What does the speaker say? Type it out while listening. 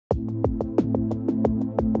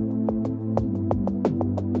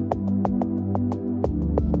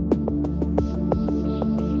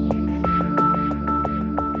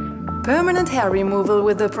Permanent hair removal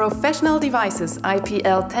with the professional devices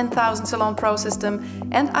IPL 10,000 SalonPro System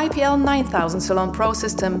and IPL 9000 SalonPro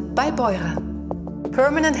System by Beurer.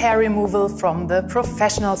 Permanent hair removal from the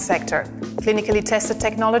professional sector. Clinically tested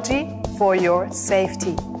technology for your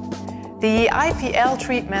safety. The IPL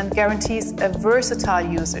treatment guarantees a versatile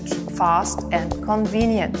usage, fast and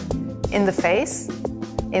convenient. In the face,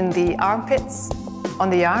 in the armpits, on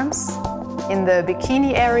the arms, in the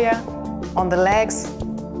bikini area, on the legs,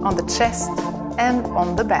 on the chest and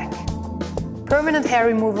on the back. Permanent hair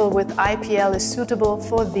removal with IPL is suitable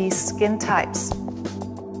for these skin types.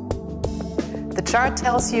 The chart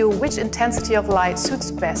tells you which intensity of light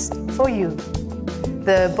suits best for you.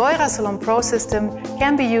 The Beurer SalonPro System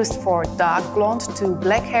can be used for dark blonde to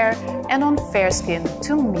black hair and on fair skin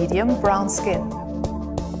to medium brown skin.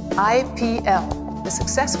 IPL, the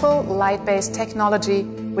successful light-based technology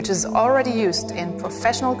which is already used in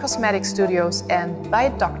professional cosmetic studios and by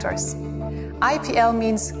doctors. IPL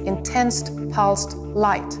means intense pulsed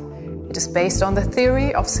light. It is based on the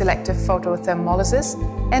theory of selective photothermolysis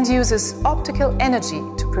and uses optical energy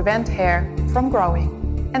to prevent hair from growing.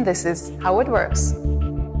 And this is how it works.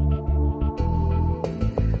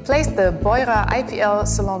 Place the Beurer IPL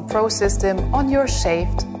SalonPro System on your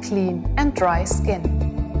shaved, clean and dry skin.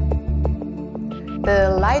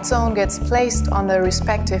 The light zone gets placed on the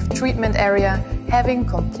respective treatment area, having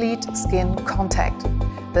complete skin contact.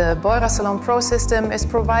 The Beurer SalonPro System is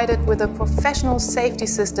provided with a professional safety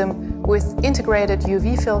system with integrated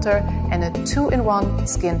UV filter and a 2-in-1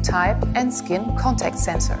 skin type and skin contact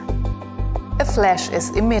sensor. A flash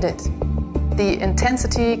is emitted. The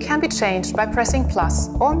intensity can be changed by pressing plus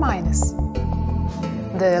or minus.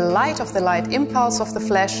 The light of the light impulse of the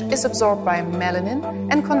flash is absorbed by melanin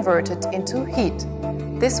and converted into heat.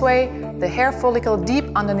 This way, the hair follicle deep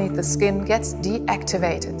underneath the skin gets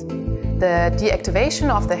deactivated. The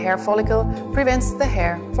deactivation of the hair follicle prevents the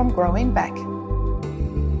hair from growing back.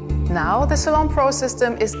 Now the SalonPro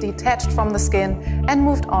System is detached from the skin and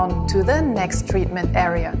moved on to the next treatment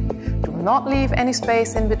area. Do not leave any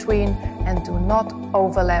space in between and do not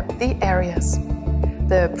overlap the areas.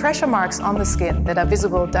 The pressure marks on the skin that are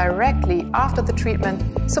visible directly after the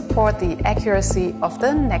treatment support the accuracy of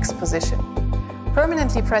the next position.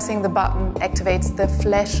 Permanently pressing the button activates the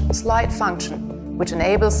flash slide function, which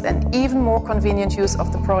enables an even more convenient use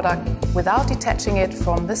of the product without detaching it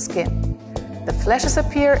from the skin. The flashes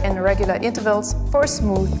appear in regular intervals for a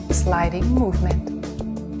smooth sliding movement.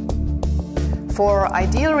 For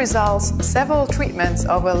ideal results, several treatments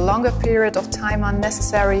over a longer period of time are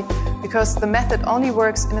necessary because the method only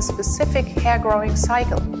works in a specific hair growing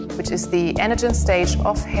cycle, which is the anagen stage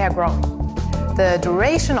of hair growing. The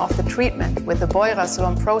duration of the treatment with the Beurer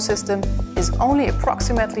SalonPro System is only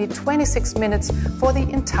approximately 26 minutes for the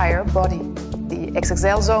entire body. The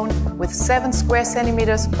XXL zone with 7 square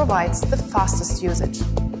centimeters provides the fastest usage.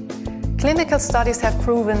 Clinical studies have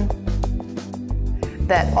proven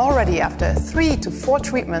that already after 3 to 4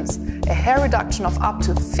 treatments, a hair reduction of up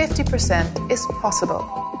to 50% is possible.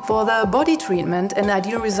 For the body treatment, an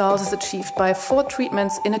ideal result is achieved by 4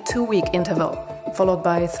 treatments in a 2-week interval, followed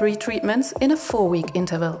by 3 treatments in a 4-week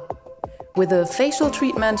interval. With the facial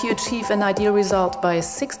treatment, you achieve an ideal result by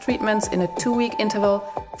 6 treatments in a 2-week interval,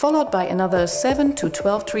 followed by another 7 to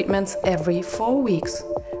 12 treatments every 4 weeks.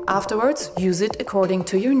 Afterwards, use it according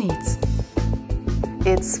to your needs.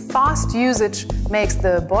 Its fast usage makes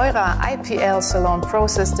the Beurer IPL SalonPro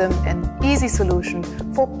System an easy solution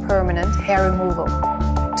for permanent hair removal.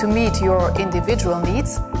 To meet your individual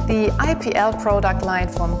needs, the IPL product line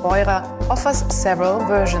from Beurer offers several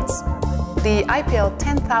versions. The IPL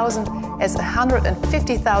 10,000 has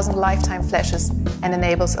 150,000 lifetime flashes and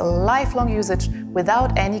enables a lifelong usage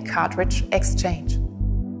without any cartridge exchange.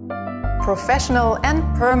 Professional and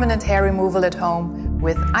permanent hair removal at home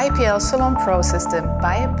with IPL SalonPro System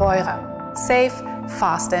by Beurer. Safe,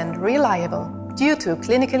 fast and reliable due to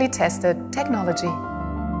clinically tested technology.